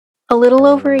A little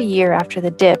over a year after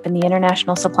the dip in the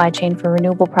international supply chain for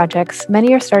renewable projects,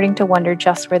 many are starting to wonder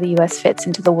just where the US fits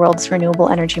into the world's renewable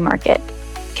energy market.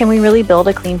 Can we really build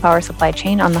a clean power supply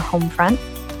chain on the home front?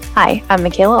 Hi, I'm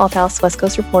Michaela Althaus, West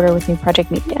Coast reporter with New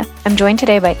Project Media. I'm joined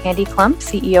today by Andy Klump,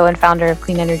 CEO and founder of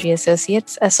Clean Energy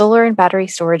Associates, a solar and battery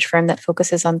storage firm that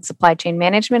focuses on supply chain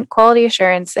management, quality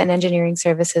assurance, and engineering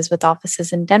services with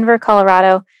offices in Denver,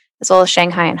 Colorado, as well as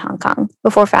Shanghai and Hong Kong.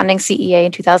 Before founding CEA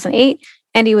in 2008,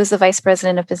 Andy was the vice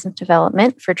president of business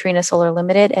development for Trina Solar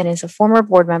Limited and is a former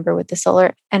board member with the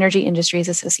Solar Energy Industries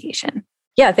Association.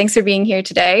 Yeah, thanks for being here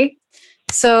today.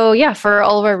 So for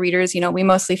all of our readers, we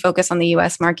mostly focus on the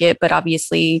US market, but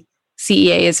obviously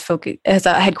CEA has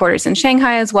a headquarters in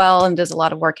Shanghai as well and does a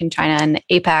lot of work in China and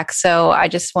APAC. So I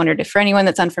just wondered if for anyone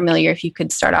that's unfamiliar, if you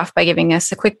could start off by giving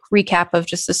us a quick recap of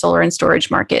just the solar and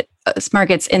storage markets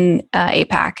in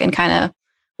APAC and kind of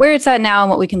where it's at now and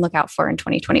what we can look out for in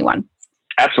 2021.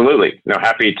 Absolutely. No,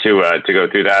 happy to go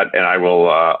through that. And I will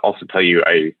also tell you,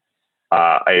 I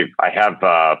have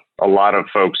a lot of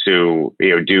folks who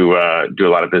do a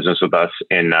lot of business with us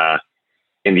in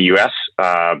the US,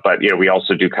 but we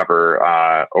also do cover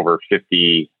over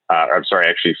 60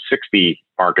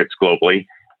 markets globally.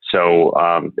 So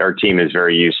our team is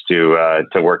very used to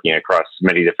working across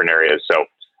many different areas. So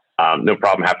no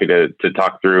problem. Happy to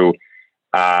talk through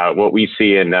what we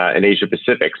see in Asia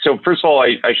Pacific. So first of all,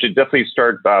 I should definitely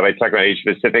start by talking about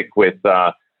Asia Pacific with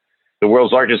the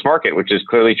world's largest market, which is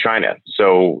clearly China.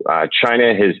 So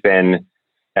China has been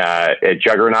a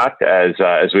juggernaut,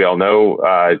 as we all know.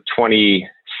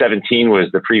 2017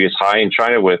 was the previous high in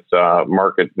China, with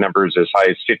market numbers as high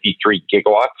as 53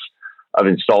 gigawatts of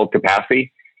installed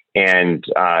capacity, and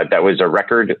that was a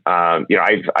record.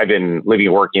 I've been living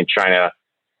and working in China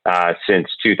since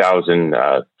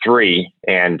 2003,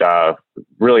 and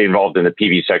really involved in the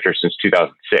PV sector since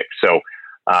 2006. So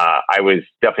I was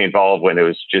definitely involved when it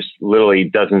was just literally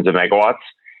dozens of megawatts.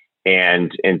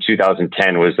 And in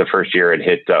 2010 was the first year it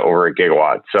hit over a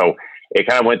gigawatt. So it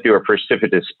kind of went through a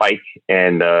precipitous spike,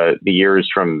 and the years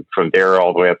from there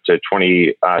all the way up to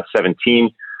 2017.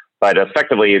 But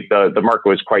effectively, the market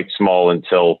was quite small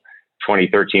until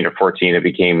 2013 or 14. It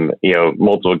became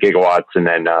multiple gigawatts, and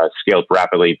then scaled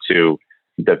rapidly to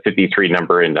the 53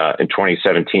 number in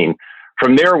 2017.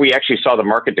 From there, we actually saw the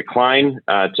market decline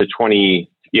to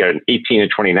 2018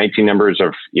 and 2019 numbers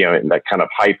of in that kind of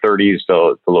high 30s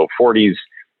to the low 40s,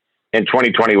 and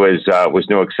 2020 was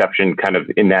no exception, kind of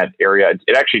in that area.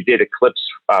 It actually did eclipse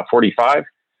 45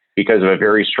 because of a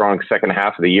very strong second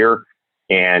half of the year,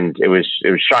 and it was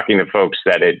shocking to folks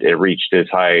that it reached as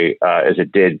high as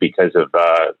it did because of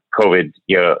COVID.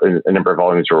 A number of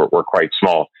volumes were quite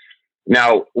small.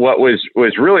 Now, what was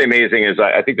really amazing is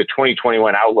I think the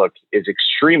 2021 outlook is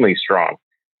extremely strong.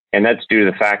 And that's due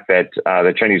to the fact that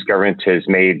the Chinese government has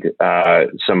made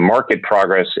some market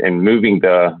progress in moving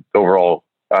the overall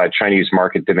Chinese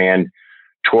market demand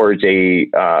towards a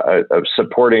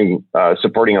supporting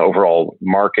an overall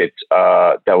market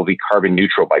that will be carbon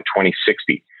neutral by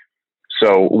 2060.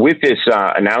 So with this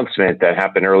announcement that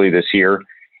happened early this year,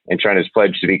 and China's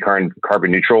pledge to be carbon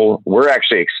neutral, we're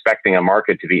actually expecting a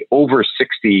market to be over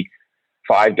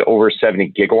 65 to over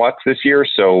 70 gigawatts this year.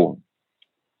 So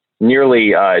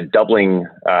nearly doubling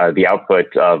the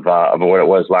output of what it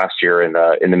was last year in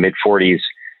the mid 40s.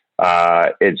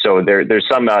 And so there's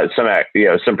some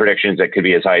predictions that could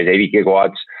be as high as 80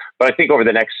 gigawatts. But I think over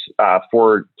the next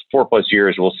four plus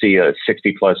years, we'll see a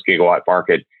 60 plus gigawatt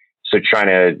market. So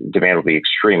China demand will be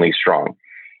extremely strong.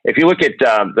 If you look at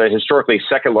the historically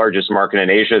second largest market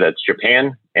in Asia, that's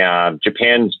Japan.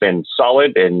 Japan's been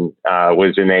solid and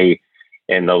was in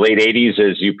the late 80s,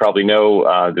 as you probably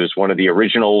know. There's one of the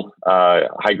original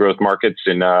high growth markets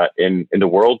in the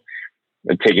world,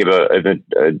 taking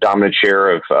a dominant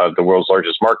share of the world's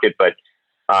largest market. But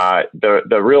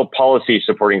the real policy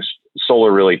supporting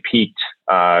solar really peaked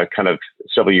kind of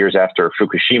several years after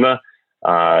Fukushima.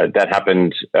 That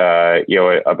happened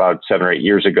about 7 or 8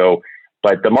 years ago.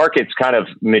 But the market's kind of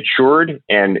matured,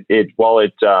 and while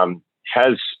it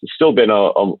has still been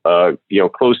a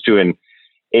close to an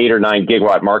 8 or 9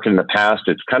 gigawatt market in the past,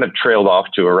 it's kind of trailed off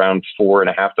to around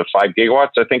 4.5 to 5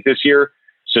 gigawatts, I think, this year.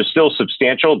 So still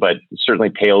substantial, but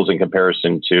certainly pales in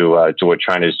comparison to what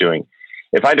China is doing.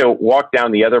 If I had to walk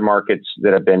down the other markets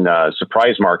that have been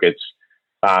surprise markets,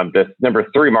 the number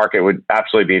 3 market would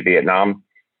absolutely be Vietnam.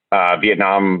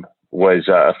 Vietnam was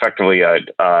effectively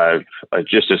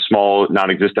just a small,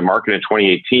 non-existent market in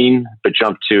 2018, but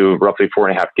jumped to roughly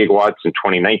 4.5 gigawatts in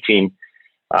 2019.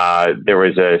 There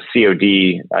was a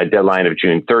COD deadline of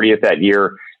June 30th that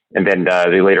year, and then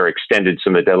they later extended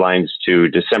some of the deadlines to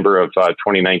December of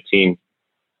 2019.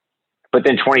 But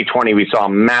then 2020, we saw a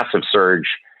massive surge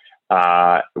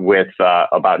with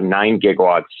about 9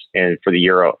 gigawatts for the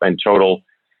year in total,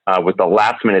 with the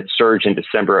last minute surge in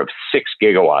December of 6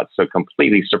 gigawatts. So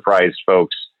completely surprised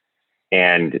folks.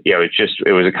 And,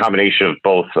 it was a combination of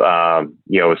both,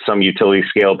 some utility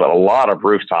scale, but a lot of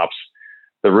rooftops.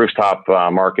 The rooftop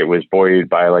market was buoyed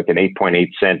by like an 8.8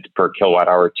 cent per kilowatt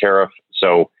hour tariff.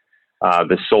 So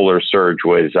the solar surge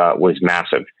was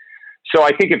massive. So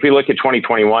I think if we look at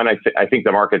 2021, I think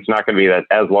the market's not going to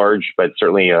be as large, but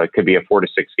certainly could be a 4 to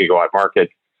 6 gigawatt market.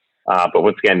 But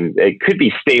once again, it could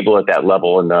be stable at that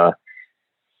level in the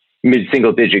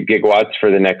mid-single digit gigawatts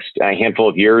for the next handful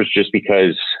of years, just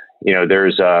because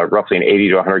there's roughly an 80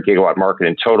 to 100 gigawatt market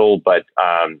in total, but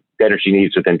the energy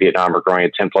needs within Vietnam are growing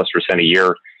at 10+% a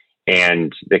year,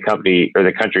 and the country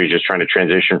is just trying to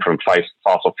transition from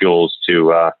fossil fuels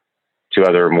to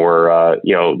other more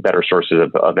better sources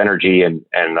of energy and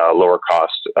lower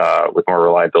cost with more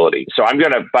reliability. So I'm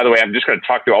just going to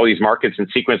talk through all these markets in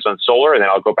sequence on solar, and then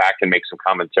I'll go back and make some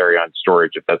commentary on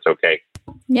storage if that's okay.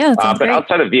 Yeah, but great.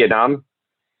 Outside of Vietnam,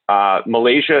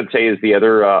 Malaysia, I'd say, is the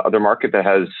other market that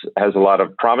has a lot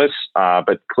of promise,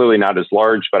 but clearly not as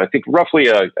large. But I think roughly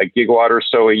a gigawatt or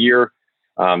so a year.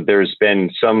 There's been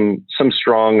some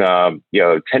strong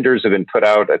tenders have been put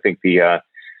out. I think the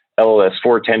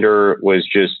LLS4 tender was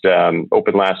just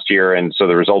open last year, and so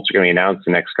the results are going to be announced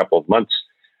in the next couple of months.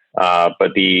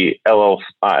 But the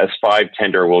LLS5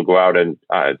 tender will go out in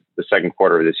the second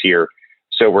quarter of this year.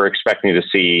 So we're expecting to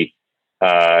see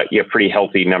a pretty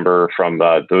healthy number from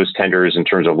those tenders in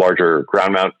terms of larger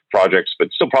ground mount projects,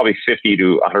 but still probably 50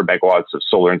 to 100 megawatts of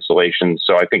solar installations.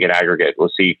 So I think in aggregate,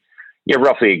 we'll see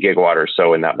roughly a gigawatt or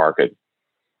so in that market.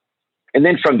 And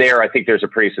then from there, I think there's a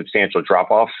pretty substantial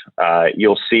drop off.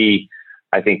 You'll see,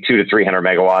 I think, 200 to 300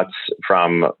 megawatts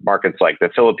from markets like the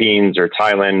Philippines or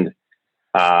Thailand.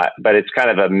 But it's kind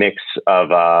of a mix of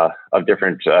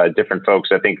different folks.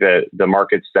 I think the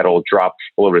markets that'll drop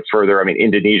a little bit further. I mean,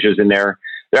 Indonesia's in there.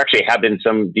 There actually have been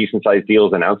some decent sized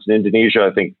deals announced in Indonesia.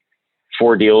 I think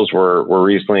 4 deals were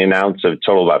recently announced, a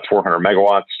total of about 400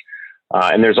 megawatts.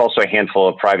 And there's also a handful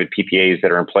of private PPAs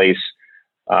that are in place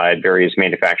at various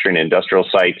manufacturing and industrial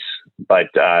sites. But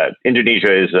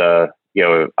Indonesia is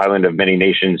island of many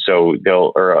nations, so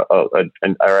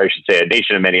I should say a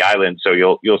nation of many islands. So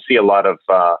you'll see a lot of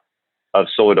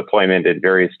solar deployment at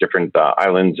various different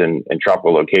islands and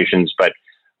tropical locations. But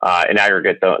in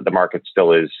aggregate, the market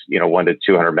still is 100 to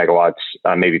 200 megawatts,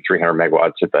 maybe 300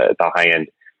 megawatts at the high end.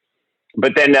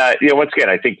 But then once again,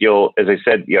 I think as I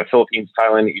said, Philippines,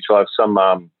 Thailand, each will have some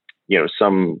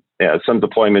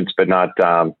deployments, but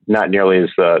not nearly as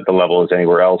the level as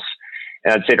anywhere else.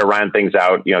 And I'd say to round things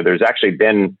out, there's actually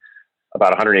been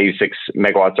about 186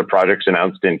 megawatts of projects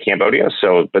announced in Cambodia.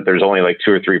 But there's only like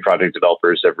 2 or 3 project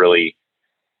developers that really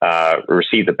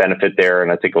received the benefit there.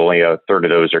 And I think only a third of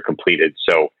those are completed.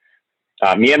 So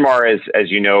Myanmar,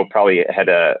 as you know, probably had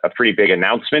a pretty big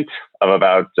announcement of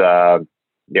about,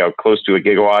 close to a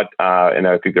gigawatt. And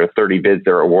I think there are 30 bids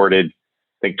that are awarded.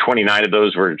 I think 29 of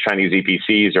those were Chinese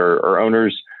EPCs or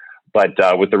owners. But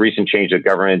with the recent change of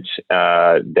government,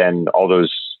 then all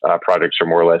those projects are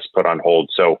more or less put on hold.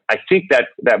 So I think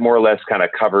that more or less kind of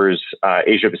covers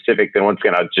Asia Pacific. Then once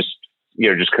again, I'll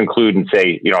just conclude and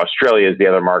say, Australia is the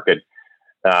other market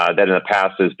that in the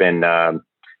past has been,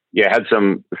 had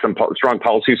some strong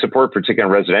policy support,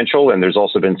 particularly in residential, and there's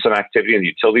also been some activity in the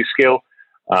utility scale.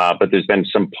 But there's been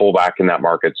some pullback in that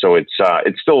market. So it's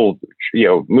still,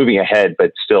 moving ahead,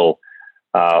 but still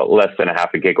less than a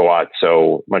half a gigawatt.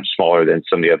 So much smaller than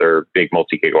some of the other big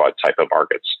multi-gigawatt type of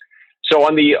markets. So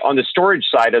on the storage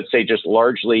side, I'd say just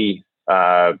largely,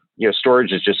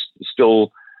 storage is just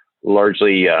still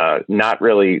largely not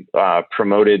really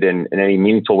promoted in any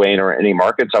meaningful way in any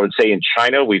markets. I would say in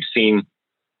China, we've seen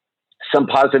some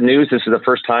positive news. This is the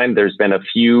first time there's been a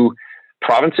few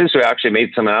provinces who actually made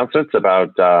some announcements about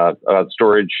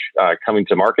storage coming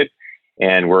to market,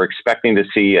 and we're expecting to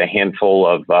see a handful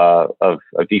of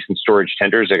decent storage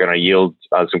tenders that are going to yield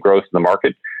some growth in the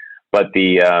market. But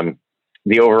the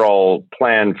overall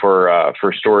plan for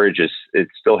storage it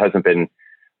still hasn't been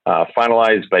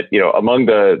finalized. But among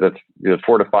the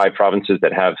 4 to 5 provinces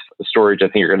that have storage, I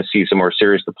think you're going to see some more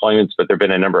serious deployments. But there've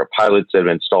been a number of pilots that have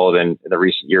been installed in the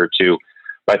recent year or two.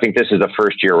 But I think this is the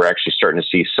first year we're actually starting to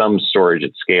see some storage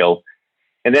at scale.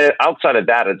 And then outside of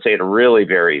that, I'd say it really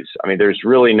varies. I mean, there's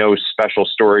really no special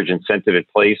storage incentive in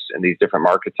place in these different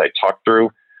markets I talked through.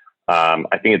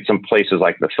 I think in some places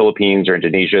like the Philippines or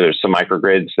Indonesia, there's some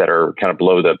microgrids that are kind of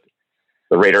below the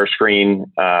radar screen.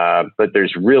 But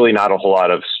there's really not a whole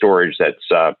lot of storage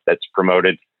that's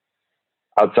promoted.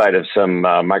 outside of some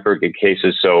microgrid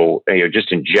cases. So,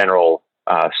 just in general,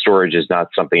 storage is not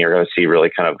something you're going to see really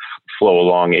kind of flow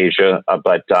along Asia.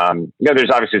 But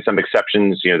there's obviously some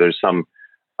exceptions. There's some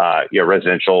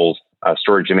residential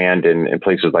storage demand in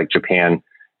places like Japan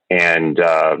and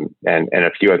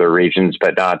a few other regions,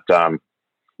 but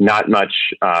not much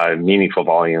meaningful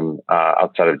volume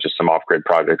outside of just some off-grid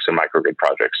projects and microgrid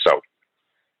projects. So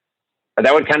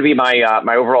that would kind of be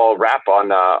my overall wrap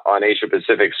on Asia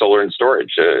Pacific solar and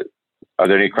storage. Are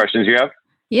there any questions you have?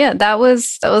 Yeah, that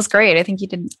was great. I think you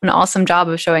did an awesome job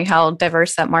of showing how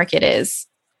diverse that market is.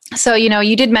 So,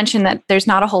 you did mention that there's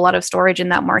not a whole lot of storage in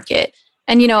that market.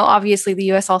 And, obviously the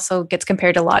US also gets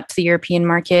compared a lot to the European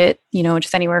market, which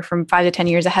is anywhere from 5 to 10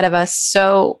 years ahead of us.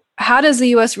 So how does the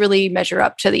US really measure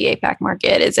up to the APAC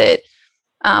market? Is it,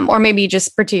 or maybe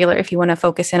just particular if you want to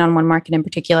focus in on one market in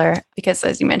particular, because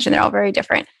as you mentioned, they're all very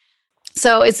different.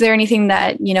 So is there anything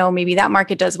that, maybe that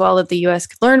market does well that the US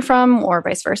could learn from or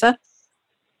vice versa?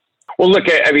 Well, look,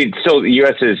 still the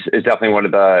U.S. is definitely one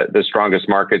of the strongest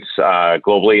markets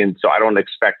globally, and so I don't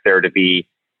expect there to be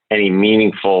any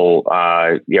meaningful,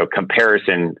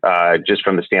 comparison just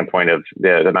from the standpoint of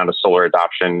the amount of solar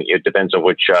adoption. It depends on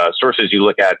which sources you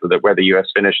look at, whether the U.S.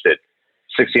 finished at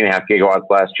 16.5 gigawatts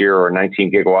last year or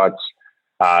 19 gigawatts,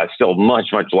 still much,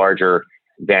 much larger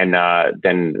than a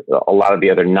lot of the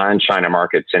other non-China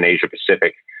markets in Asia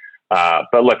Pacific.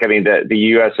 But look, the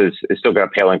U.S. is still going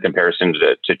to pale in comparison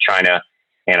to China,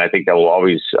 and I think that will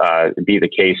always be the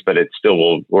case. But it still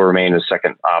will remain the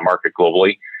second market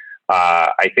globally.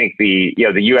 I think the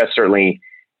U.S. certainly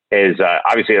is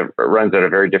obviously runs at a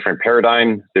very different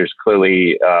paradigm. There's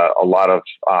clearly a lot of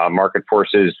market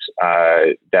forces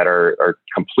that are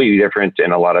completely different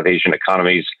in a lot of Asian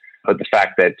economies. But the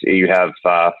fact that you have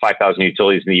 5,000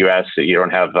 utilities in the U.S., you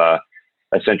don't have a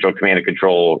central command and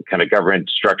control kind of government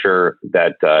structure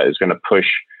that is going to push,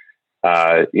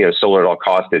 solar at all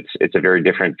costs. It's a very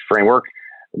different framework.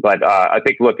 But I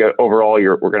think, look, overall,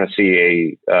 we're going to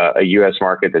see a U.S.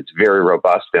 market that's very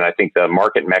robust, and I think the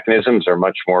market mechanisms are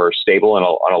much more stable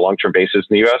on a long-term basis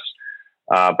in the U.S.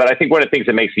 But I think one of the things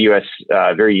that makes the U.S.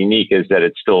 Very unique is that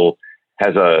it still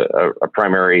has a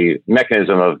primary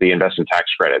mechanism of the investment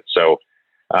tax credit. So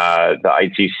the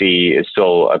ITC is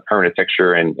still a permanent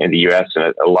fixture in the U.S.,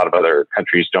 and a lot of other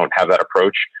countries don't have that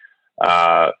approach.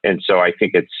 And so I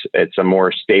think it's a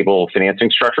more stable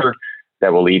financing structure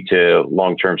that will lead to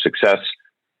long-term success.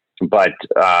 But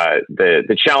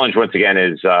the challenge, once again,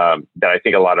 is that I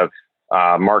think a lot of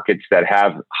markets that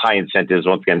have high incentives,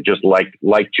 once again, just like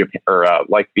Japan or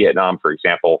like Vietnam, for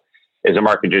example, is a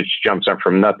market that just jumps up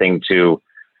from nothing to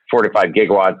 4 to 5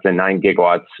 gigawatts and 9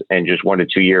 gigawatts in just 1 to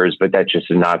 2 years. But that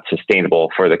just is not sustainable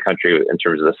for the country in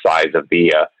terms of the size of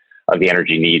the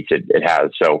energy needs it has.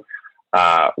 So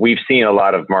we've seen a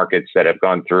lot of markets that have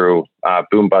gone through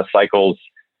boom bust cycles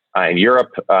in Europe,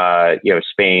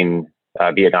 Spain,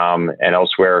 Vietnam, and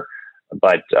elsewhere.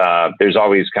 But there's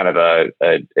always kind of a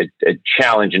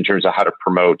challenge in terms of how to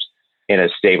promote in a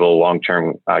stable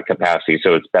long-term capacity.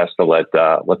 So it's best to let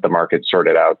the market sort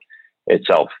it out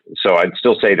itself. So I'd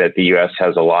still say that the U.S.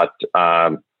 has a lot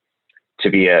to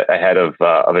be ahead of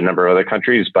a number of other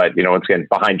countries. But once again,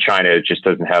 behind China, it just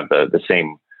doesn't have the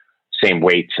same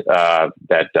weight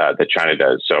that China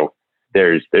does. So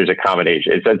there's a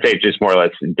combination. I'd say just more or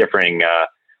less differing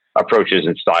approaches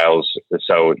and styles.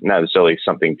 So not necessarily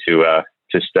something to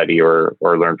study or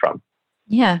learn from.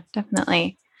 Yeah,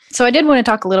 definitely. So I did want to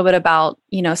talk a little bit about,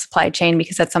 supply chain,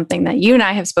 because that's something that you and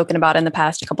I have spoken about in the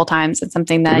past a couple of times. It's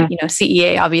something that,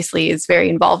 CEA obviously is very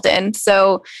involved in.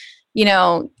 So,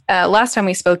 last time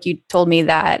we spoke, you told me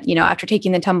that, after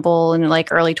taking the tumble in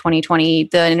like early 2020,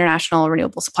 the international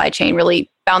renewable supply chain really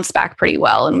bounced back pretty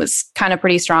well and was kind of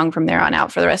pretty strong from there on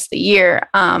out for the rest of the year.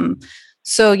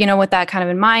 So, with that kind of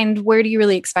in mind, where do you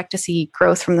really expect to see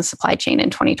growth from the supply chain in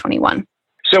 2021?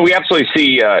 So we absolutely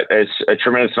see a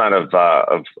tremendous amount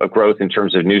of growth in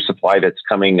terms of new supply that's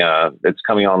coming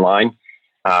online.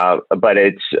 But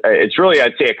it's really,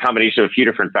 I'd say, a combination of a few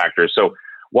different factors. So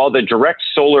while the direct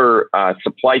solar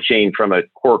supply chain from a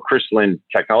core crystalline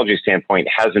technology standpoint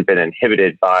hasn't been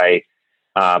inhibited by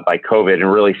COVID,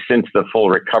 and really since the full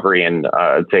recovery in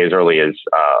I'd say as early as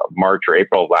March or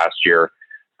April of last year,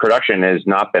 production has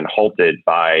not been halted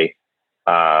by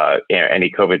any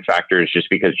COVID factors, just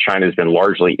because China has been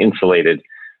largely insulated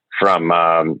from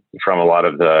a lot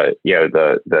of the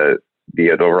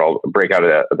overall breakout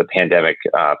of the pandemic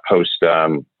post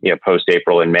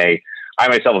April and May. I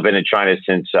myself have been in China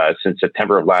since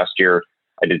September of last year.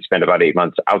 I did spend about 8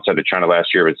 months outside of China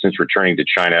last year, but since returning to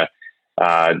China,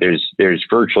 there's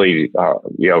virtually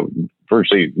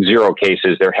virtually zero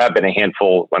cases. There have been a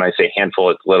handful. When I say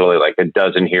handful, it's literally like a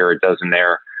dozen here, a dozen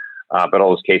there. But all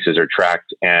those cases are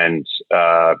tracked, and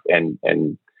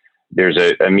there's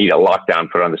a immediate lockdown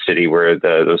put on the city where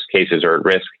those cases are at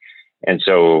risk. And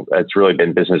so it's really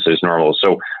been business as normal.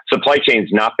 So supply chain's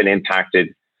not been impacted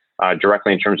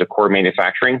directly in terms of core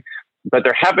manufacturing, but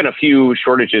there have been a few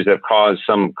shortages that have caused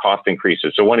some cost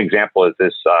increases. So one example is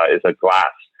this is a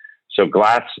glass. So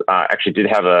glass actually did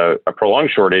have a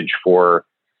prolonged shortage for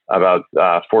about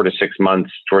 4 to 6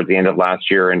 months towards the end of last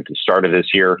year and the start of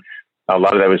this year. A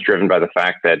lot of that was driven by the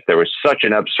fact that there was such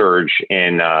an upsurge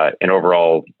in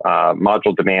overall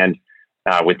module demand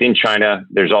within China.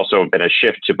 There's also been a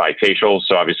shift to bifacial,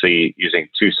 so obviously using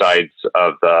two sides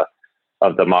of the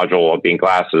module being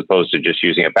glass as opposed to just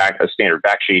using a standard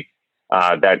backsheet.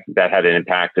 That had an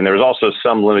impact, and there was also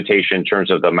some limitation in terms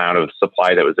of the amount of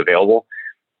supply that was available.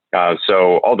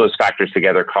 So all those factors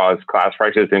together caused glass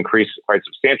prices to increase quite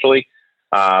substantially.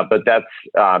 But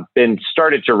that's been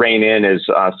started to rein in as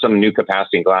some new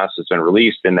capacity in glass has been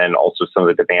released, and then also some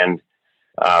of the demand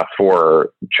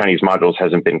for Chinese modules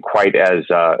hasn't been quite as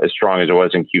strong as it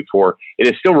was in Q4. It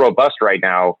is still robust right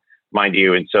now, mind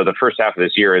you, and so the first half of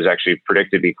this year is actually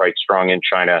predicted to be quite strong in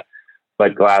China,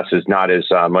 but glass is not as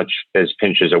much as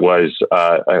pinched as it was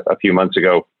a few months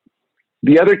ago.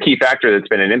 The other key factor that's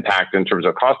been an impact in terms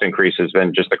of cost increase has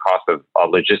been just the cost of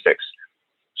logistics.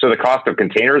 So the cost of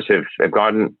containers have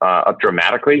gone up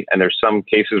dramatically, and there's some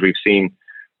cases we've seen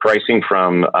pricing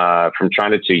from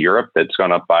China to Europe that's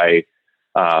gone up by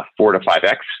 4 to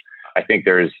 5x. I think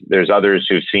there's others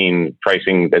who've seen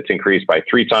pricing that's increased by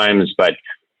 3 times, but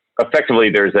effectively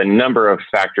there's a number of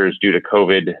factors due to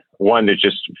COVID. One, there's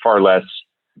just far less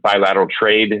bilateral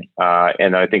trade,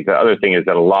 and I think the other thing is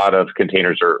that a lot of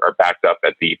containers are backed up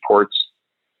at the ports.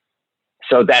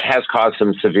 So that has caused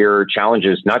some severe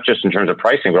challenges, not just in terms of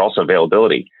pricing, but also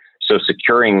availability. So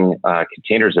securing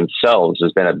containers themselves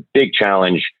has been a big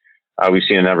challenge. We've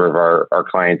seen a number of our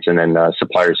clients and then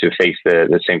suppliers who face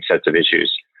the same sets of issues.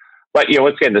 But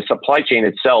once again, the supply chain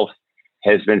itself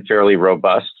has been fairly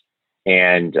robust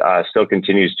and still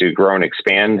continues to grow and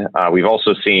expand. We've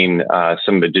also seen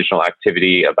some additional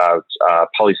activity about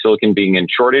polysilicon being in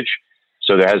shortage.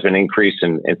 So there has been an increase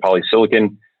in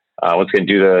polysilicon. Once again,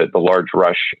 due to the large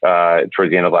rush towards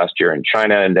the end of last year in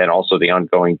China, and then also the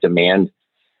ongoing demand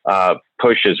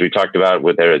push, as we talked about,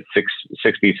 with the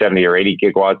 60, 70, or 80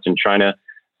 gigawatts in China.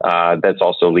 That's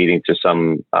also leading to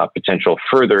some potential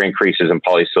further increases in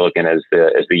polysilicon as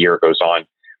the year goes on.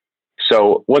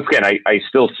 So once again, I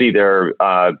still see there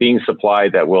being supply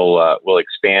that will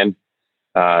expand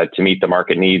to meet the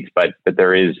market needs, but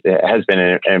it has been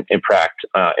an impact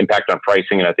on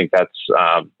pricing, and I think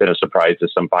that's been a surprise to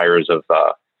some buyers of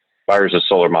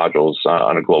solar modules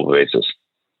on a global basis.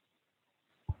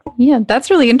 Yeah,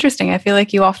 that's really interesting. I feel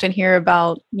like you often hear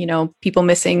about, people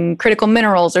missing critical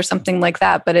minerals or something like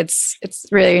that, but it's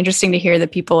really interesting to hear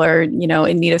that people are,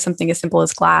 in need of something as simple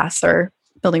as glass or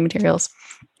building materials.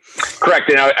 Correct.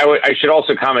 And I should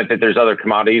also comment that there's other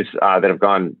commodities that have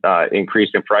gone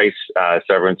increased in price. So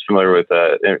everyone's familiar with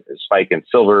the spike in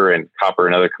silver and copper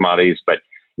and other commodities. But,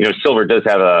 silver does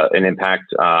have an impact.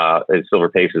 Silver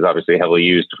paste is obviously heavily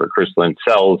used for crystalline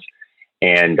cells.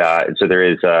 And so there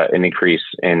is an increase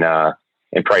in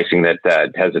pricing that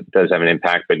does have an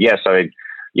impact. But yes,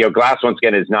 glass, once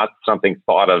again, is not something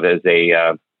thought of as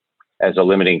a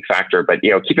limiting factor. But,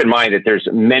 keep in mind that there's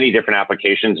many different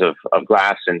applications of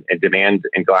glass, and demand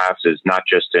in glass is not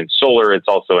just in solar, it's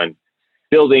also in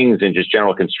buildings and just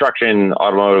general construction,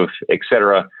 automotive, et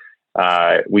cetera.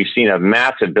 We've seen a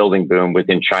massive building boom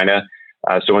within China.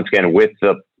 So once again, with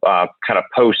the kind of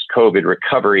post-COVID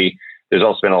recovery, there's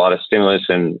also been a lot of stimulus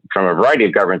from a variety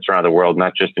of governments around the world,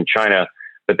 not just in China,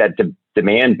 but that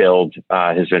demand build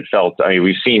has been felt. I mean,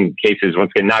 we've seen cases,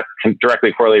 once again, not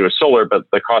directly correlated with solar, but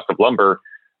the cost of lumber,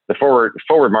 the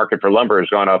forward market for lumber has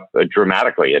gone up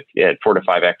dramatically at 4 to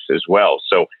 5x as well.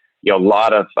 So, a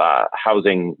lot of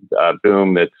housing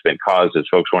boom that's been caused as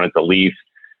folks wanted to leave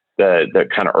the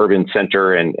kind of urban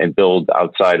center and build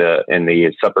outside in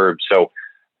the suburbs. So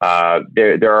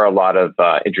there are a lot of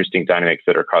interesting dynamics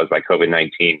that are caused by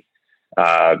COVID-19,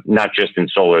 not just in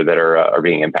solar, that are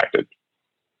being impacted.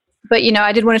 But,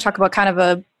 I did want to talk about kind of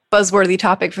a buzzworthy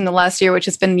topic from the last year, which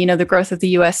has been, the growth of the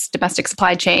U.S. domestic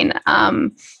supply chain,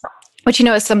 which,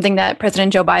 is something that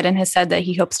President Joe Biden has said that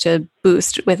he hopes to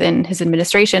boost within his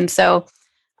administration. So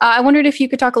I wondered if you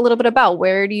could talk a little bit about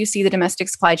where do you see the domestic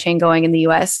supply chain going in the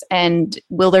U.S., and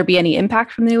will there be any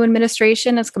impact from the new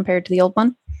administration as compared to the old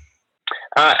one?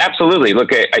 Absolutely. Look,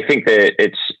 I think that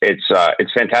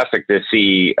it's fantastic to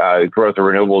see growth of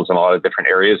renewables in a lot of different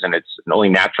areas, and it's only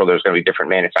natural. There's going to be different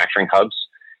manufacturing hubs,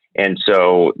 and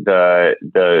so there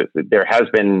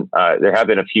have been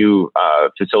a few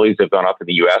facilities that have gone up in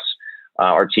the U.S.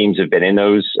 Our teams have been in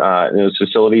those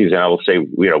facilities, and I will say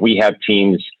we have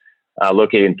teams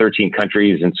located in 13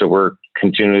 countries, and so we're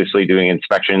continuously doing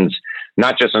inspections,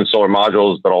 not just on solar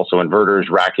modules, but also inverters,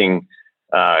 racking,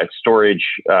 storage,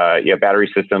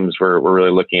 battery systems. We're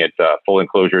really looking at full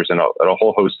enclosures and a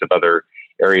whole host of other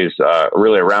areas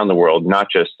really around the world, not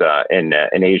just in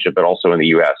Asia, but also in the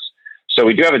U.S. So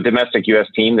we do have a domestic U.S.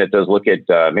 team that does look at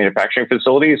manufacturing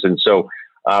facilities, and so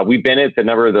we've been at the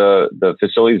number of the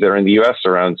facilities that are in the U.S.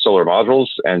 around solar modules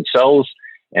and cells,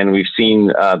 and we've seen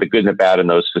the good and the bad in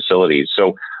those facilities.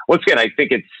 So once again, I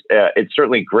think it's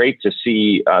certainly great to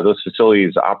see those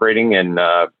facilities operating and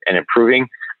improving.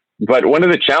 But one of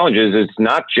the challenges is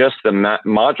not just the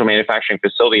module manufacturing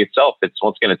facility itself. It's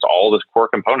all the core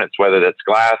components, whether that's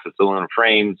glass, it's aluminum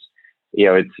frames,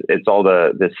 it's all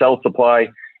the cell supply.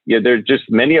 There are just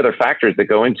many other factors that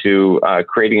go into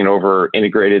creating an overall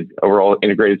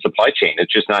integrated supply chain.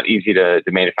 It's just not easy to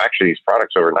manufacture these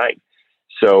products overnight.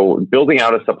 So building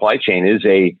out a supply chain is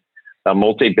a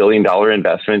multi-billion-dollar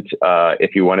investment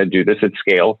if you want to do this at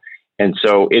scale. And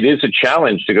so it is a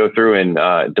challenge to go through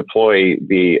and deploy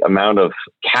the amount of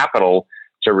capital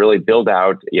to really build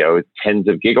out, tens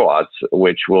of gigawatts,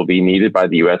 which will be needed by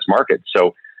the U.S. market.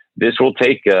 So this will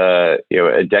take a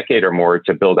decade or more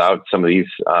to build out some of these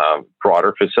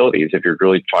broader facilities. If you're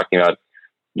really talking about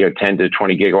 10 to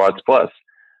 20 gigawatts plus.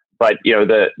 But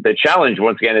the challenge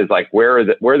once again is like where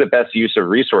are the best use of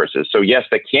resources. So yes,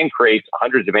 that can create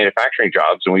hundreds of manufacturing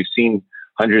jobs, and we've seen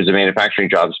hundreds of manufacturing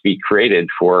jobs be created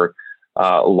for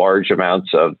large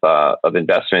amounts of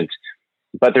investment.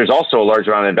 But there's also a large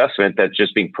amount of investment that's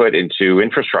just being put into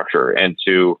infrastructure and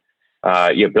to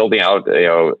building out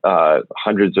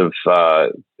hundreds of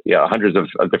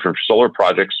different solar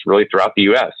projects really throughout the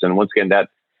U.S. And once again,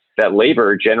 that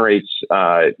labor generates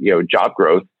job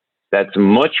growth that's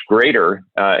much greater,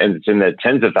 and it's in the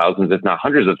tens of thousands, if not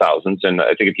hundreds of thousands. And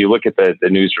I think if you look at the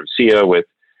news from SEIA with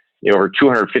over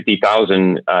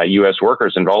 250,000 U.S.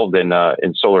 workers involved in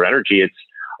solar energy, it's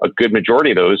a good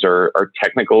majority of those are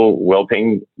technical,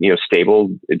 well-paying, stable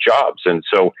jobs. And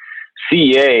so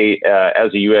CEA,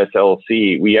 as a U.S.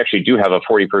 LLC, we actually do have a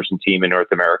 40-person team in North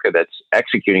America that's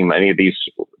executing many of these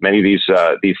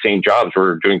same jobs.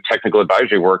 We're doing technical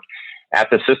advisory work at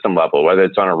the system level, whether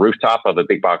it's on a rooftop of a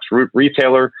big box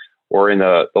retailer or in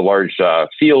the large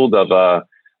field of a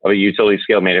utility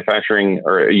scale manufacturing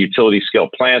or a utility scale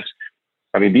plant.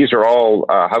 I mean, these are all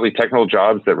highly technical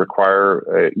jobs that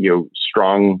require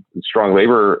strong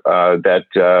labor that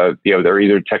they're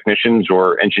either technicians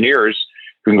or engineers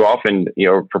who can go off and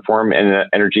perform an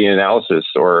energy analysis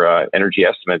or energy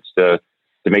estimates to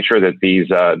make sure that these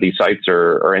sites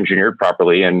are engineered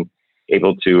properly and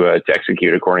able to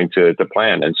execute according to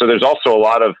plan. And so there's also a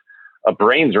lot of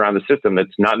brains around the system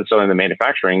that's not necessarily in the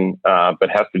manufacturing, but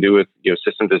has to do with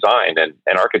system design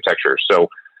and architecture. So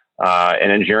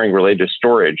and engineering related to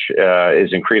storage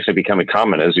is increasingly becoming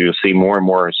common as you'll see more and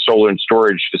more solar and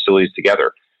storage facilities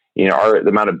together. The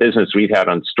amount of business we've had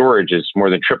on storage is more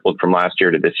than tripled from last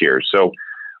year to this year. So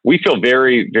we feel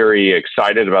very, very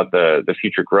excited about the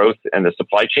future growth and the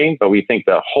supply chain, but we think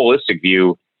the holistic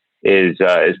view is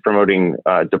promoting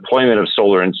deployment of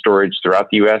solar and storage throughout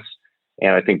the U.S.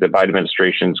 And I think the Biden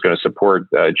administration is going to support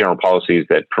general policies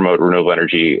that promote renewable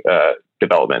energy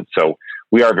development. So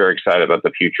we are very excited about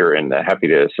the future and happy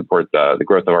to support the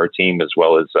growth of our team as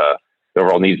well as the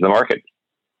overall needs of the market.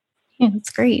 Yeah,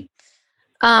 that's great.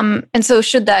 And so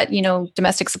should that,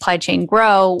 domestic supply chain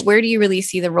grow, where do you really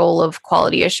see the role of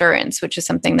quality assurance, which is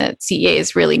something that CEA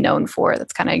is really known for?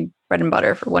 That's kind of bread and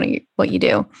butter for what you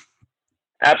do.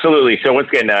 Absolutely. So once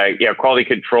again, quality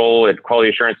control and quality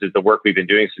assurance is the work we've been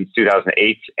doing since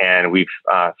 2008. And we've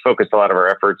focused a lot of our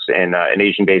efforts in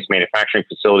Asian-based manufacturing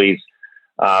facilities.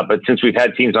 But since we've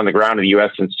had teams on the ground in the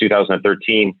U.S. since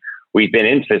 2013, we've been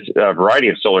in a variety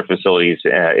of solar facilities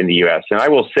in the U.S. And I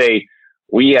will say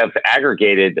we have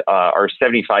aggregated our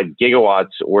 75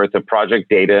 gigawatts worth of project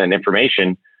data and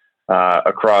information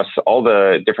across all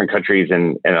the different countries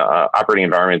and operating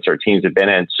environments our teams have been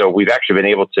in. So we've actually been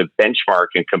able to benchmark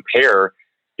and compare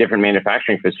different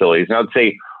manufacturing facilities. And I would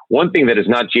say one thing that is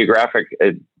not geographic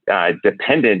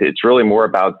dependent, it's really more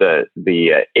about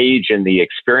the age and the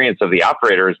experience of the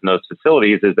operators in those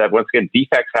facilities, is that once again,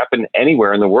 defects happen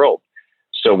anywhere in the world.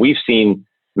 So we've seen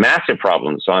massive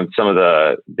problems on some of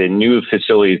the new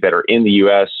facilities that are in the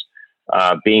U.S.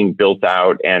 Being built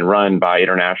out and run by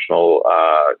international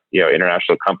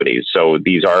companies. So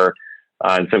these are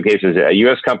In some cases,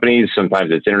 U.S. companies,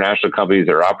 sometimes it's international companies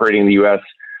that are operating in the U.S.,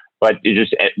 but you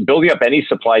just building up any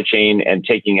supply chain and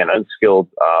taking an unskilled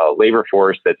labor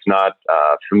force that's not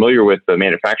familiar with the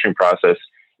manufacturing process,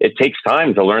 it takes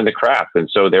time to learn the craft. And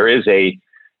so there is a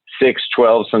 6,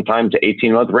 12, sometimes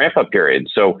 18-month ramp-up period.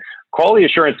 So quality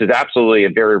assurance is absolutely a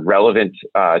very relevant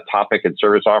topic and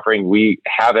service offering. We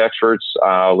have experts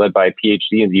led by a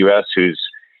PhD in the U.S.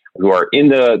 who are in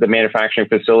the manufacturing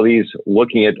facilities,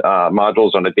 looking at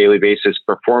modules on a daily basis,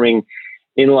 performing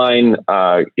inline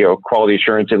quality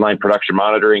assurance, inline production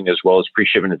monitoring, as well as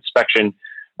pre-shipment inspection.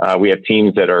 We have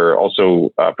teams that are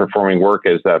also performing work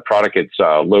as the product gets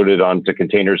loaded onto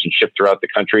containers and shipped throughout the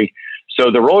country. So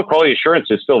the role of quality assurance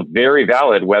is still very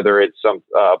valid, whether it's some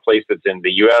place that's in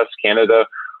the U.S., Canada,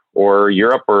 or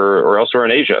Europe, or elsewhere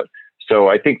in Asia. So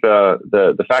I think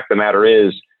the fact of the matter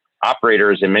is,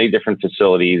 operators in many different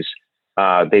facilities,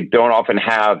 they don't often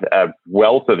have a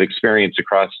wealth of experience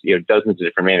across dozens of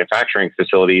different manufacturing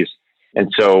facilities.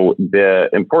 And so the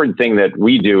important thing that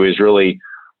we do is really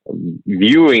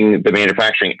viewing the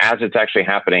manufacturing as it's actually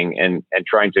happening and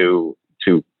trying to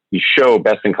show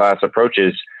best-in-class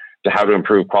approaches to how to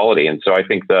improve quality. And so I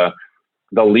think the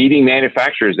leading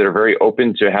manufacturers that are very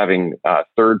open to having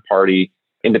third-party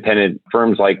independent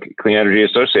firms like Clean Energy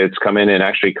Associates come in and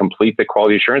actually complete the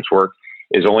quality assurance work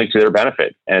is only to their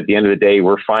benefit. And at the end of the day,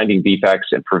 we're finding defects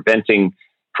and preventing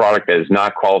product that is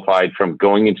not qualified from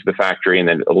going into the factory and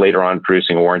then later on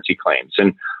producing warranty claims.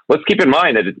 And let's keep in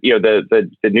mind that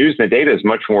the news and the data is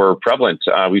much more prevalent.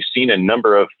 We've seen a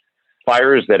number of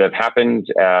fires that have happened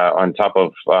on top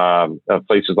of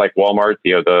places like Walmart.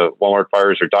 The Walmart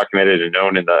fires are documented and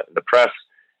known in the press,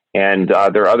 and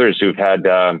there are others who've had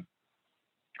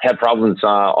problems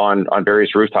on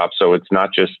various rooftops. So it's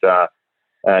not just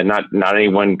not any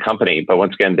one company, but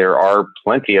once again, there are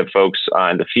plenty of folks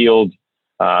in the field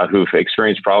who've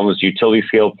experienced problems. Utility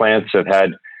scale plants have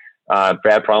had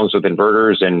bad problems with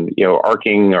inverters, and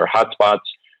arcing or hotspots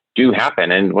do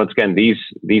happen. And once again,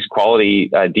 these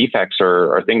quality defects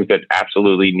are things that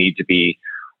absolutely need to be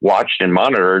watched and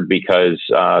monitored, because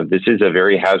this is a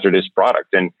very hazardous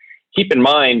product. And keep in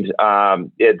mind,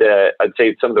 I'd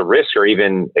say some of the risks are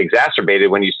even exacerbated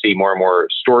when you see more and more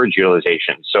storage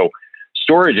utilization. So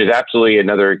storage is absolutely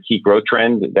another key growth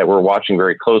trend that we're watching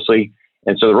very closely.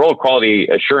 And so the role of quality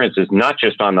assurance is not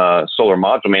just on the solar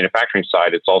module manufacturing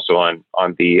side, it's also on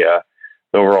the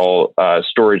overall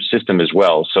storage system as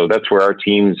well. So that's where our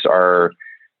teams are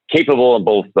capable of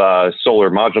both solar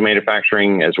module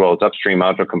manufacturing, as well as upstream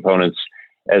module components,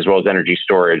 as well as energy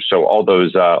storage. So all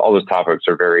those topics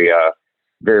are very,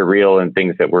 very real and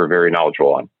things that we're very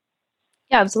knowledgeable on.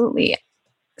 Yeah, absolutely.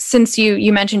 Since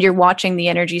you mentioned you're watching the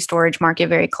energy storage market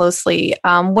very closely,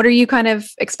 what are you kind of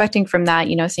expecting from that?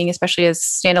 Seeing especially as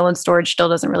standalone storage still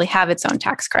doesn't really have its own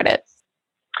tax credit.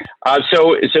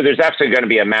 So there's absolutely going to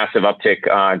be a massive uptick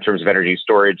in terms of energy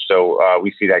storage. So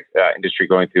we see that industry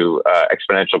going through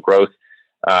exponential growth.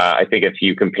 I think if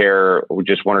you compare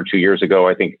just 1 or 2 years ago,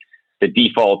 I think the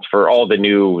default for all the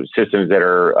new systems that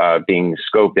are being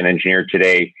scoped and engineered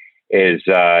today is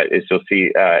you'll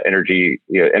see energy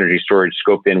storage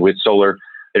scoped in with solar.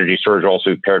 Energy storage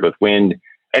also paired with wind.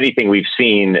 Anything we've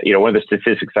seen, one of the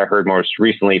statistics I heard most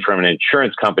recently from an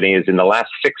insurance company is in the last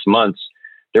 6 months,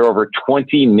 there are over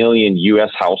 20 million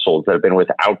U.S. households that have been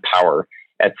without power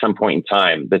at some point in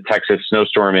time. The Texas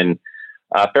snowstorm in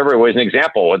February was an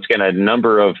example. Once again, a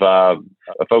number of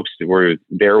folks were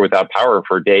there without power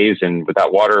for days and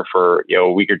without water for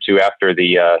a week or two after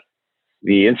the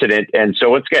incident. And so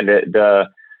once again,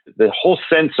 the whole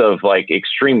sense of like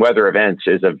extreme weather events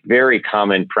is a very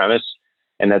common premise,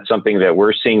 and that's something that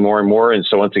we're seeing more and more. And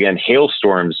so once again,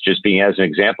 hailstorms, just being as an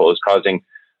example, is causing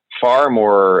far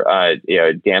more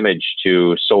damage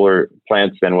to solar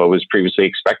plants than what was previously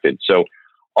expected. So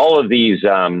all of these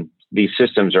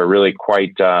systems are really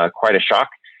quite a shock,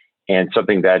 and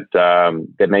something that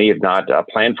many have not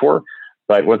planned for.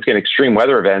 But once again, extreme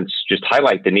weather events just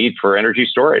highlight the need for energy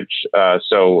storage.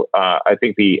 So I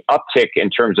think the uptick in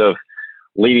terms of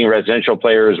leading residential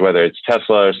players, whether it's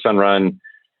Tesla, Sunrun,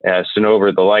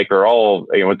 Sunnova, the like, are all,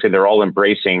 once again, they're all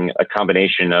embracing a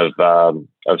combination of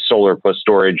solar plus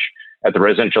storage at the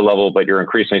residential level, but you're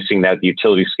increasingly seeing that at the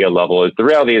utility scale level. The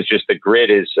reality is just the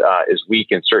grid is weak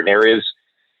in certain areas,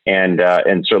 and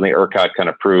certainly ERCOT kind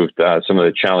of proved some of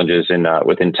the challenges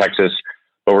within Texas.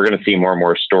 But we're going to see more and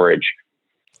more storage.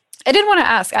 I did want to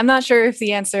ask, I'm not sure if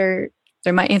the answer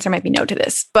might be no to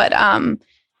this, but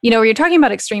where you're talking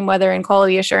about extreme weather and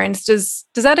quality assurance, does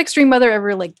that extreme weather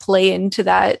ever like play into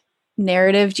that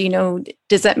narrative?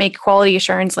 Does that make quality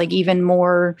assurance like even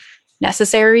more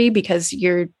necessary because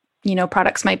you're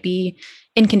products might be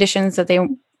in conditions that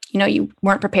you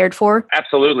weren't prepared for?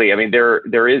 Absolutely. I mean,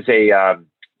 there is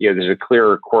there's a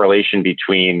clear correlation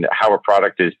between how a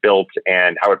product is built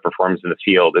and how it performs in the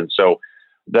field. And so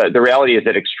the reality is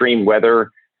that extreme weather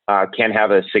can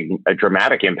have a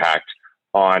dramatic impact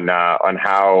on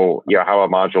how a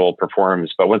module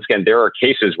performs. But once again, there are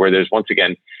cases where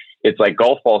it's like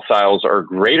golf ball size or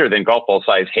greater than golf ball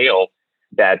size hail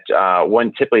that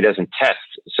one typically doesn't test.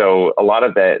 So a lot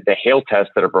of the hail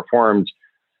tests that are performed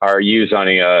are used on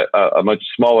a much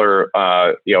smaller,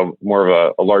 more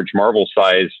of a large marble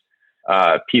size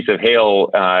piece of hail,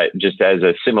 just as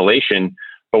a simulation.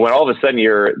 But when all of a sudden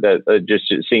you're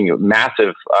just seeing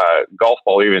massive golf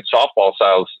ball, or even softball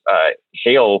size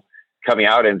hail coming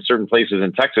out in certain places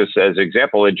in Texas, as an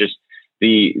example,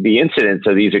 the incidence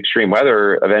of these extreme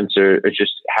weather events are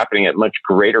just happening at much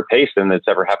greater pace than it's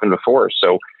ever happened before.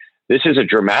 So this is a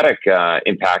dramatic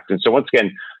impact. And so once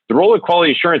again, the role of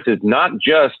quality assurance is not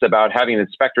just about having an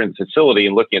inspector in the facility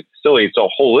and looking at the facility. It's all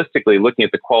holistically looking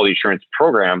at the quality assurance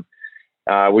program,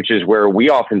 which is where we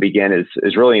often begin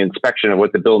is really inspection of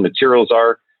what the bill of materials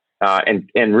are, and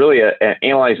really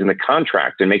analyzing the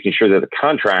contract and making sure that the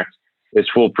contract is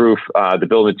foolproof. The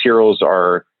bill of materials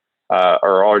are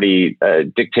already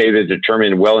dictated,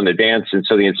 determined well in advance. And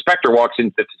so the inspector walks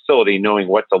into the facility knowing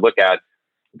what to look at.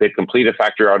 They complete a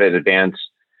factory audit in advance.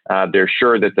 They're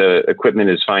sure that the equipment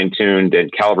is fine-tuned and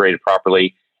calibrated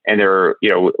properly. And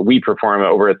we perform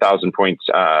over 1,000 points,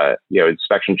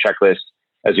 inspection checklist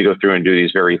as you go through and do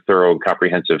these very thorough,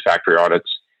 comprehensive factory audits,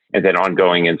 and then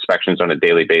ongoing inspections on a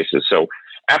daily basis. So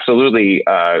absolutely,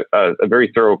 a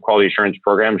very thorough quality assurance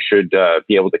program should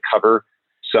be able to cover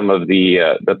some of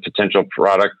the potential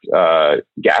product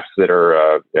gaps that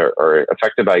are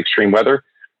affected by extreme weather.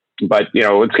 But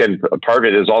once again, part of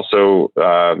it is also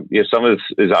some of this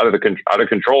is out of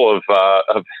control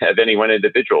of any one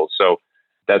individual. So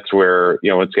that's where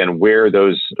once again, where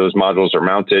those modules are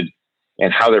mounted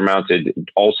and how they're mounted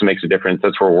also makes a difference.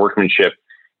 That's where workmanship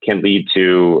can lead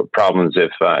to problems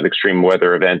if an extreme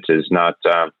weather event is not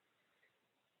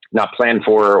planned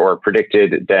for or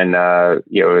predicted. Then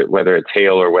whether it's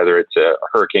hail or whether it's a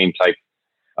hurricane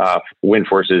type wind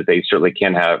forces, they certainly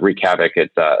can wreak havoc at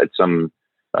some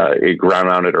ground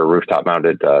mounted or rooftop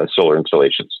mounted solar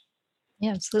installations.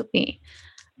 Yeah, absolutely.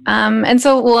 And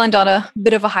so we'll end on a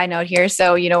bit of a high note here.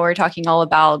 So, we're talking all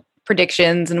about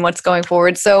predictions and what's going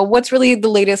forward. So what's really the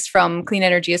latest from Clean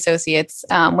Energy Associates?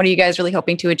 What are you guys really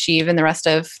hoping to achieve in the rest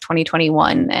of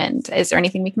 2021? And is there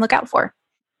anything we can look out for?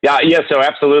 Yeah. So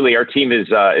absolutely. Our team is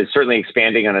certainly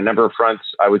expanding on a number of fronts.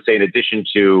 I would say in addition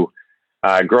to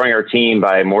growing our team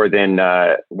by more than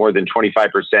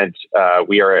 25%,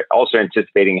 we are also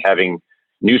anticipating having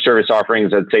new service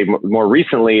offerings. I'd say more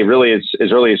recently, really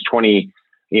as early as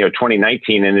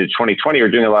 2019 and into 2020,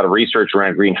 we're doing a lot of research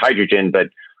around green hydrogen, but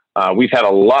we've had a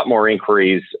lot more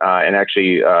inquiries, and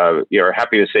actually, are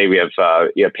happy to say we have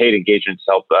paid engagements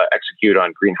to help execute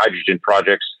on green hydrogen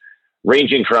projects,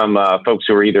 ranging from folks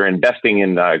who are either investing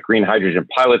in green hydrogen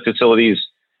pilot facilities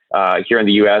here in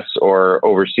the U.S. or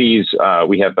overseas.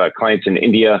 We have clients in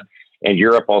India and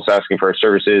Europe also asking for our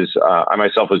services. I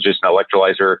myself was just an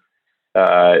electrolyzer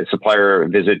supplier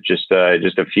visit just a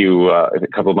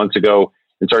couple of months ago,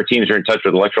 and so our teams are in touch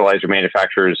with electrolyzer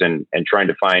manufacturers and trying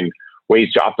to find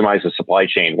ways to optimize the supply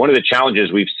chain. One of the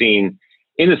challenges we've seen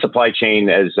in the supply chain,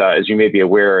 as you may be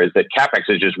aware, is that CapEx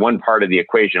is just one part of the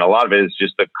equation. A lot of it is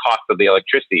just the cost of the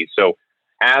electricity. So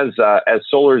as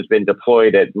solar has been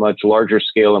deployed at much larger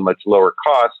scale and much lower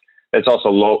cost, that's also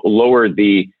lowered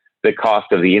the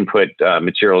cost of the input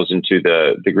materials into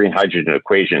the green hydrogen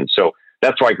equation. So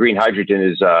that's why green hydrogen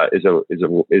is a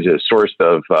source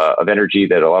of energy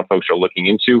that a lot of folks are looking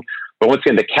into. But once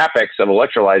again, the CapEx of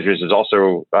electrolyzers is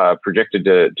also projected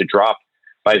to drop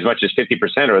by as much as 50%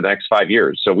 over the next 5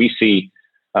 years. So we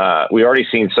already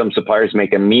seen some suppliers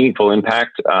make a meaningful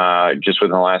impact just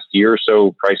within the last year or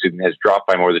so. Pricing has dropped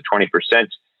by more than 20%,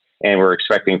 and we're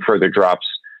expecting further drops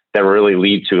that will really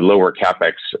lead to lower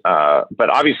CapEx. But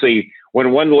obviously,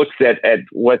 when one looks at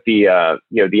what the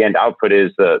end output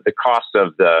is, the cost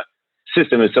of the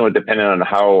system is somewhat dependent on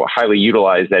how highly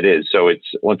utilized that is. So it's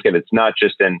not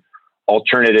just an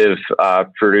alternative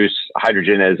produce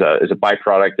hydrogen as a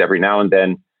byproduct every now and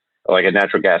then, like a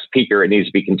natural gas peaker. It needs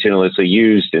to be continuously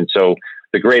used, and so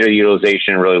the greater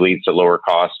utilization really leads to lower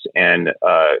costs and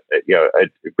a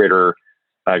greater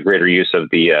use of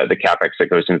the capex that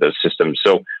goes into those systems.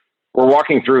 So we're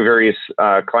walking through various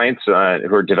clients who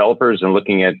are developers and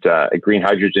looking at green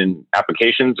hydrogen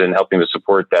applications and helping to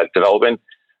support that development.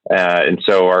 And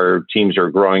so our teams are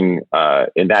growing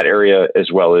in that area, as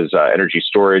well as energy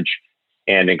storage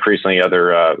and increasingly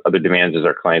other demands as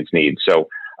our clients need. So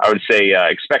I would say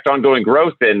expect ongoing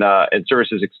growth and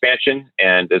services expansion.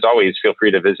 And as always, feel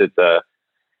free to visit the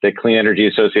Clean Energy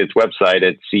Associates website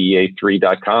at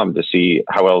CEA3.com to see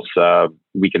how else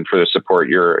we can further support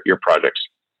your projects.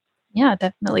 Yeah,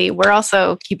 definitely. We're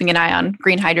also keeping an eye on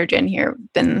green hydrogen here.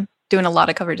 Been doing a lot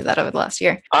of coverage of that over the last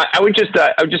year. I would just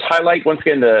highlight once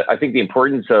again I think the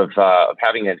importance of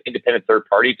having an independent third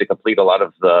party to complete a lot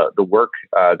of the work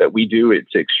that we do.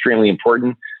 It's extremely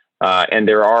important, and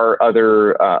there are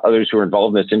others who are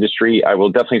involved in this industry. I will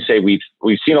definitely say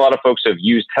we've seen a lot of folks have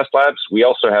used test labs. We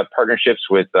also have partnerships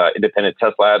with independent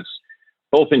test labs,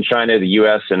 both in China, the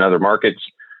U.S., and other markets.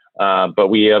 But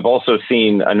we have also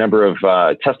seen a number of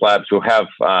test labs who have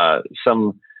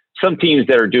some teams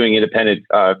that are doing independent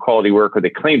quality work, or they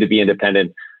claim to be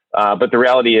independent. But the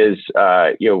reality is,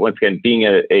 once again, being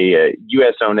a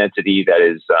U.S.-owned entity that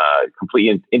is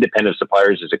completely independent of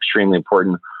suppliers is extremely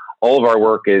important. All of our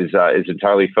work is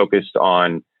entirely focused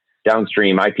on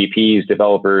downstream IPPs,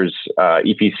 developers,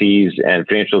 EPCs, and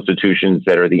financial institutions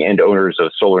that are the end owners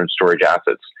of solar and storage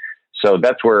assets. So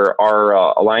that's where our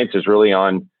alliance is really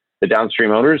on the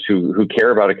downstream owners who care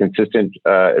about a consistent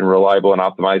and reliable and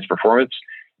optimized performance.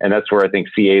 And that's where I think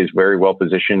CA is very well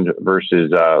positioned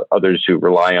versus others who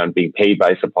rely on being paid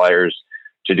by suppliers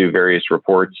to do various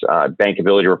reports.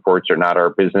 Bankability reports are not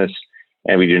our business,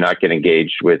 and we do not get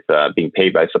engaged with being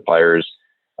paid by suppliers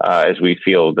as we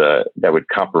feel that would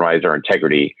compromise our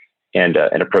integrity and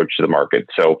approach to the market.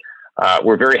 So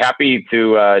we're very happy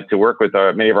to work with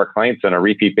many of our clients on a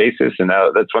repeat basis. And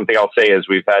that's one thing I'll say is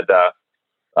we've had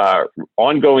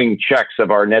ongoing checks of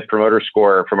our net promoter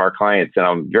score from our clients. And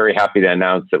I'm very happy to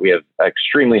announce that we have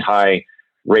extremely high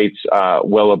rates,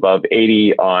 well above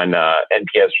 80 on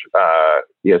NPS,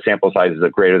 sample sizes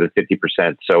of greater than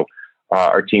 50%. So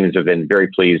our teams have been very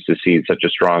pleased to see such a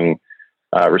strong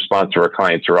response to our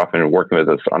clients who are often working with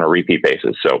us on a repeat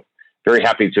basis. So very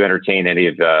happy to entertain any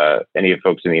of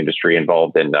folks in the industry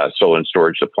involved in solar and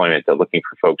storage deployment that are looking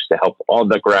for folks to help on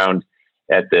the ground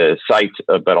at the site,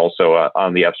 but also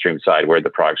on the upstream side where the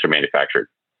products are manufactured.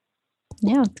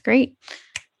 Yeah, it's great.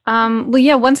 Well,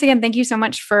 yeah, once again, thank you so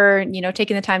much for,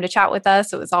 taking the time to chat with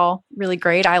us. It was all really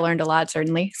great. I learned a lot,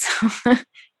 certainly. So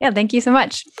yeah, thank you so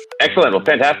much. Excellent. Well,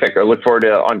 fantastic. I look forward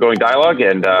to ongoing dialogue,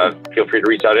 and feel free to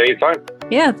reach out at any time.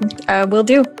 Yeah, will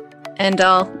do. And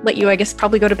I'll let you, I guess,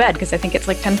 probably go to bed because I think it's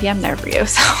like 10 p.m. there for you.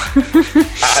 So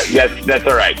that's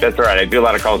all right. That's all right. I do a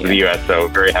lot of calls in the U.S., so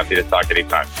very happy to talk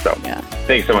anytime. So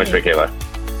thanks so much, Michaela.